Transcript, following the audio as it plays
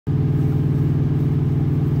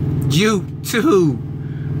You too.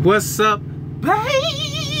 What's up, baby?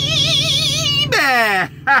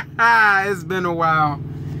 It's been a while.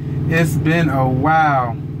 It's been a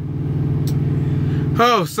while.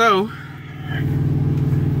 Oh, so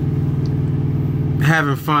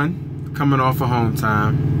having fun coming off of home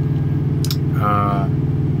time.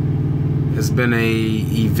 It's been a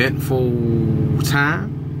eventful time.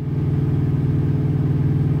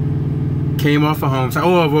 Came off of home time.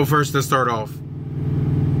 Oh, well, first let's start off.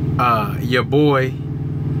 Your boy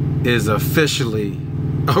is officially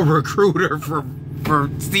a recruiter for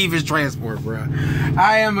Stevens Transport, bro.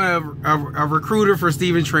 I am a recruiter for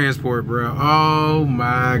Stevens Transport, bro. Oh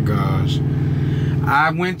my gosh.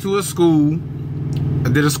 I went to a school. I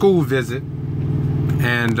did a school visit,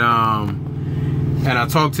 and I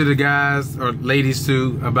talked to the guys or ladies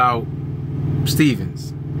too about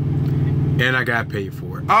Stevens, and I got paid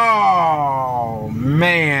for it. Oh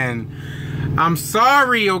man, I'm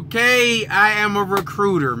sorry, okay? I am a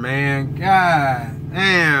recruiter, man. God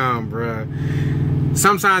damn, bro.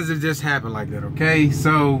 Sometimes it just happens like that, okay?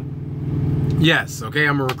 So, yes, okay,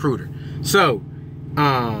 I'm a recruiter. So,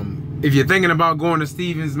 if you're thinking about going to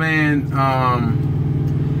Stevens, man,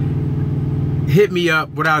 hit me up.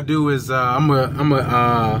 What I'll do is I'm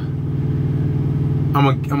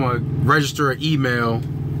gonna register an email,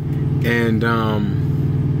 and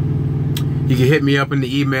you can hit me up in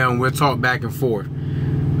the email, and we'll talk back and forth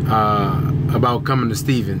about coming to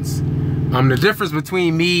Stevens. The difference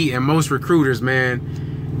between me and most recruiters, man,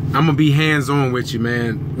 I'm gonna be hands-on with you,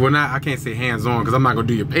 man. Well, I can't say hands-on because I'm not gonna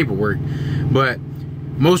do your paperwork, but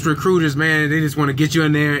most recruiters, man, they just want to get you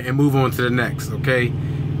in there and move on to the next, okay?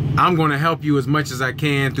 I'm gonna help you as much as I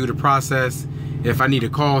can through the process. If I need to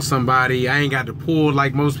call somebody, I ain't got to pull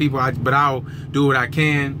like most people, but I'll do what I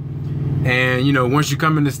can. And you know, once you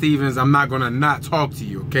come into Stevens, I'm not gonna not talk to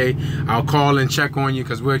you, okay? I'll call and check on you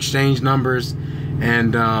because we'll exchange numbers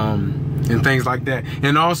and things like that.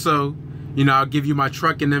 And also, you know, I'll give you my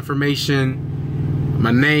trucking information,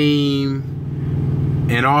 my name,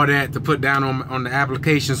 and all that to put down on the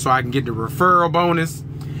application so I can get the referral bonus,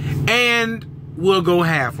 and we'll go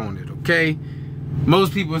half on it, okay?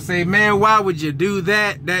 Most people say, man, why would you do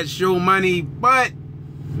that? That's your money, but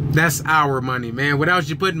that's our money, man. Without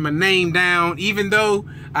you putting my name down, even though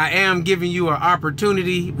I am giving you an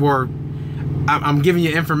opportunity, or I'm giving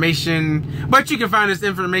you information, but you can find this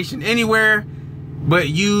information anywhere, but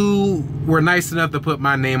you were nice enough to put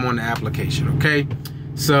my name on the application, okay?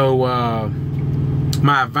 So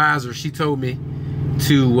my advisor, she told me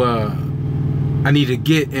to I need to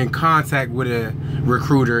get in contact with a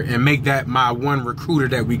recruiter and make that my one recruiter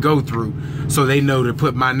that we go through, so they know to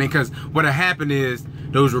put my name. Because what'll happen is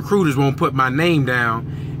those recruiters won't put my name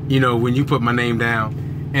down, you know, when you put my name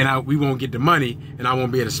down, and we won't get the money, and I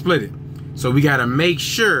won't be able to split it. So we got to make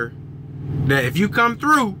sure that if you come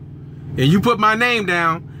through and you put my name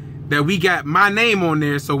down, that we got my name on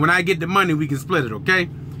there, so when I get the money, we can split it, okay?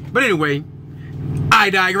 But anyway, I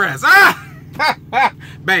digress.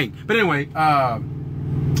 Bang. But anyway,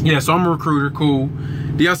 yeah, so I'm a recruiter, cool.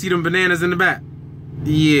 Do y'all see them bananas in the back?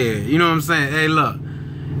 Yeah, you know what I'm saying? Hey, look,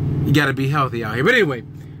 you gotta be healthy out here. But anyway,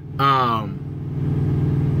 I'm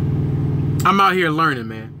out here learning,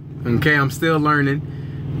 man. Okay, I'm still learning.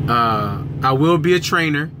 I will be a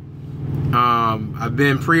trainer. I've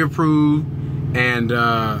been pre-approved, and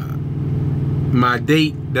my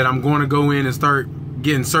date that I'm going to go in and start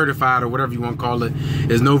getting certified, or whatever you want to call it,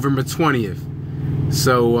 is November 20th.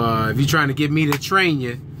 So if you're trying to get me to train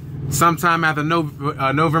you sometime after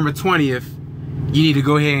November 20th, you need to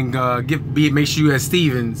go ahead and make sure you at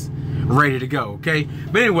Stevens ready to go, okay?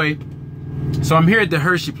 But anyway, so I'm here at the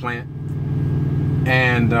Hershey plant,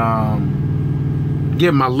 and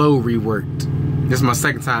getting my load reworked. This is my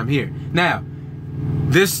second time here. Now,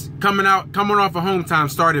 this coming off of home time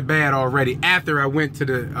started bad already after I went to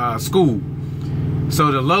the school. So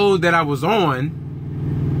the load that I was on,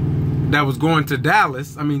 that was going to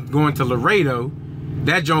Dallas, going to Laredo,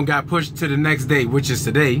 that joint got pushed to the next day, which is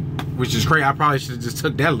today, which is crazy. I probably should have just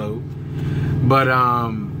took that load. But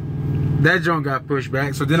that joint got pushed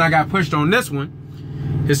back. So then I got pushed on this one.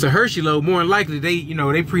 It's a Hershey load. More than likely, they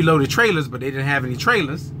preloaded trailers, but they didn't have any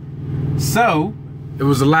trailers. So it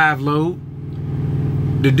was a live load.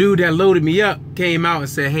 The dude that loaded me up came out and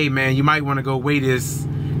said, hey man, you might want to go weigh this,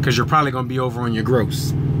 because you're probably going to be over on your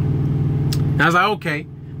gross. And I was like, okay.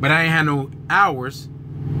 But I ain't had no hours.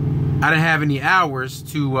 I didn't have any hours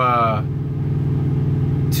to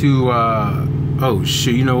oh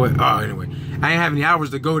shoot, you know what? Oh, anyway. I didn't have any hours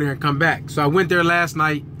to go there and come back. So I went there last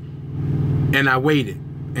night, and I weighed it.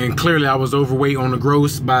 And clearly I was overweight on the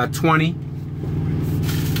gross by 20.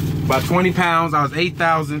 about 20 pounds. I was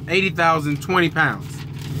 80,000, 20 pounds.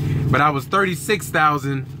 But I was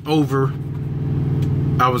 36,000 over.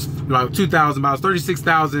 I was about 2,000, but I was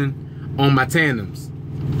 36,000 on my tandems.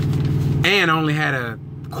 And I only had a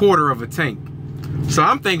quarter of a tank. So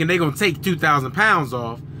I'm thinking they're gonna take 2,000 pounds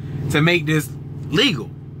off to make this legal.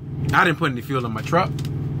 I didn't put any fuel in my truck.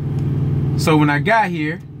 So when I got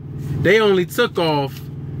here, they only took off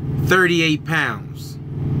 38 pounds.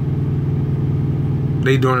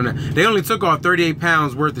 They only took off 38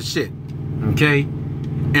 pounds worth of shit, okay?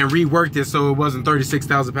 And reworked it so it wasn't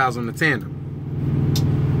 36,000 pounds on the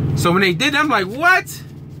tandem. So when they did, I'm like, what?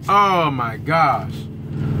 Oh my gosh.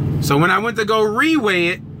 So when I went to go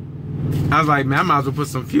reweigh it, I was like, man, I might as well put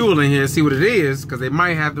some fuel in here and see what it is, because they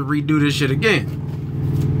might have to redo this shit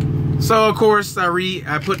again. So of course, I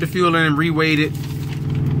put the fuel in and reweighed it.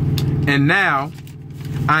 And now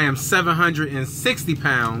I am 760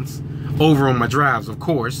 pounds over on my drives, of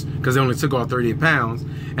course, because they only took off 38 pounds.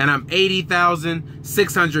 And I'm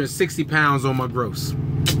 80,660 pounds on my gross.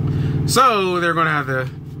 So they're gonna have to,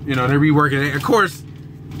 you know, they're reworking it. Of course,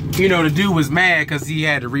 you know, the dude was mad because he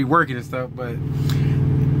had to rework it and stuff, but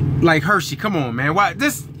like, Hershey, come on, man. Why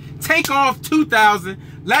this? Take off 2,000,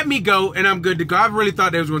 let me go, and I'm good to go. I really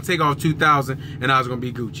thought they was gonna take off 2,000 and I was gonna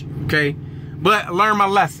be Gucci, okay? But I learned my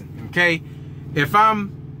lesson, okay? If I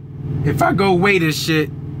go weigh this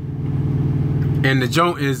shit and the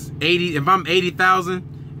joint is 80, if I'm 80,000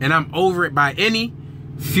 and I'm over it by any,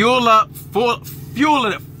 fill it up.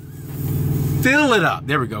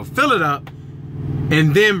 There we go. Fill it up,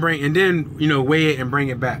 and then you know, weigh it and bring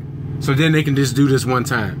it back. So then they can just do this one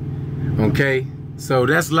time. Okay? So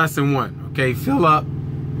that's lesson one. Okay, fill up,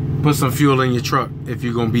 put some fuel in your truck if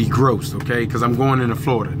you're gonna be gross, okay? Because I'm going into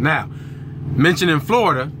Florida. Now, mentioning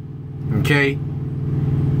Florida, okay,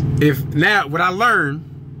 what I learned,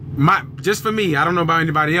 just for me, I don't know about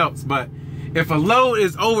anybody else, but if a load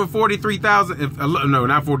is over 43,000, no,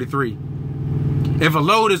 not 43. If a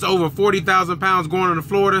load is over 40,000 pounds going into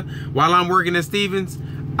Florida while I'm working at Stevens,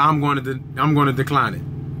 I'm going to decline it,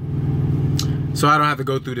 so I don't have to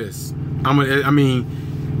go through this. I mean,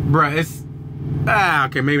 bruh, it's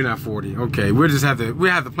okay, maybe not 40. Okay, we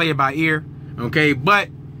have to play it by ear, okay? But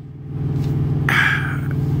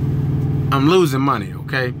I'm losing money,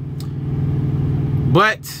 okay?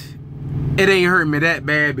 But it ain't hurting me that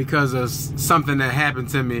bad because of something that happened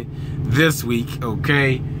to me this week,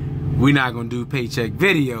 okay? We're not gonna do paycheck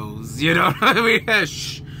videos, you know what I mean?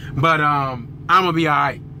 But I'm gonna be all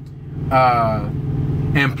right.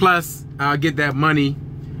 And plus, I'll get that money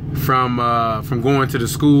from going to the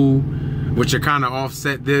school, which will kind of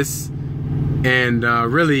offset this. And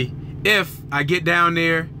really, if I get down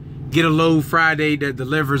there, get a load Friday that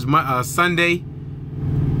delivers Sunday,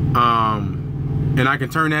 and I can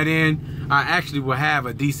turn that in, I actually will have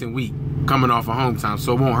a decent week coming off of home time,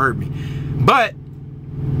 so it won't hurt me. But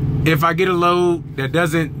if I get a load that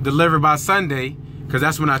doesn't deliver by Sunday, because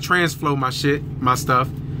that's when I transflow my stuff,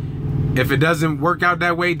 if it doesn't work out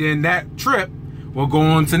that way, then that trip will go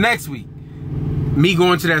on to next week. Me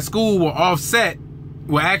going to that school will offset.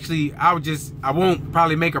 Well, actually, I won't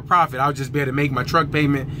probably make a profit. I'll just be able to make my truck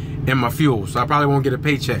payment and my fuel. So I probably won't get a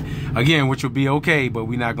paycheck again, which will be okay, but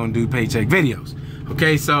we're not gonna do paycheck videos.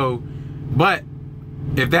 Okay, so, but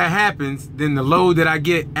if that happens, then the load that I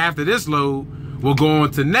get after this load will go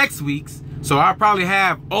on to next week's. So I'll probably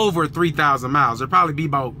have over 3,000 miles. It'll probably be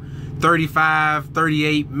about 35,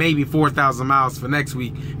 38, maybe 4,000 miles for next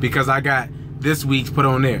week because I got this week's put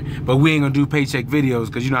on there. But we ain't gonna do paycheck videos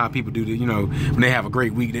because you know how people do, you know, when they have a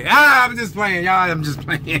great week. I'm just playing, y'all. I'm just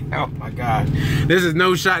playing. Oh my gosh. This is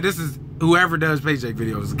no shot. This is whoever does paycheck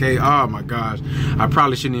videos, okay? Oh my gosh. I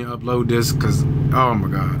probably shouldn't even upload this because, oh my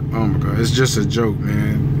God. Oh my God. It's just a joke,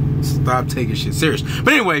 man. Stop taking shit serious.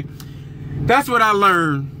 But anyway, that's what I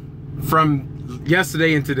learned from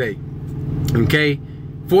yesterday and today, okay?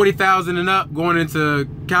 40,000 and up going into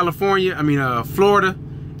California, Florida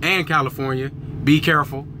and California, be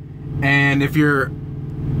careful. And if you're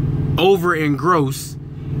over in gross,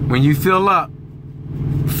 when you fill up,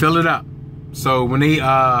 fill it up. So when they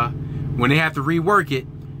have to rework it,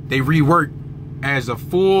 they rework as a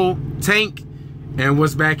full tank and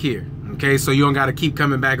what's back here, okay? So you don't got to keep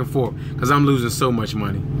coming back and forth because I'm losing so much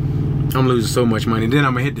money. I'm losing so much money. Then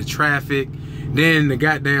I'm gonna hit the traffic. Then the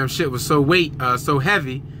goddamn shit was so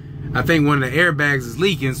heavy, I think one of the airbags is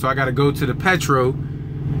leaking, so I gotta go to the Petro.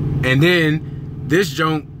 And then this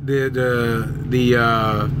junk,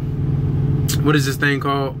 what is this thing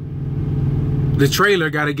called? The trailer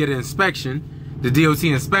gotta get an inspection, the DOT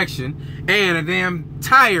inspection, and a damn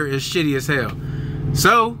tire is shitty as hell.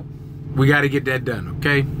 So we gotta get that done,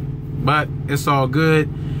 okay? But it's all good.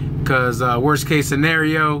 because worst case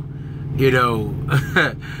scenario, you know,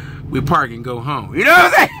 we park and go home. You know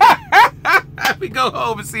what I'm saying? We go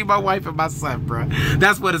home and see my wife and my son, bro.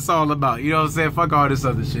 That's what it's all about. You know what I'm saying? Fuck all this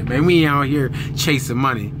other shit, man. We ain't out here chasing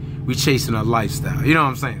money. We chasing a lifestyle. You know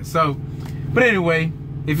what I'm saying? So, but anyway,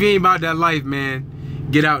 if you ain't about that life, man,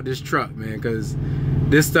 get out this truck, man, because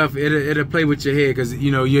this stuff, it'll play with your head, because,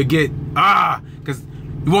 you know, you'll get, because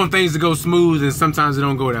you want things to go smooth, and sometimes it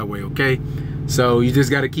don't go that way, okay? So you just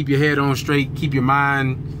got to keep your head on straight, keep your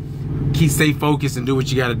mind, stay focused, and do what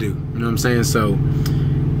you got to do. You know what I'm saying? So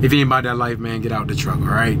if you ain't about that life, man, get out the truck, all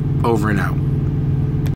right? Over and out.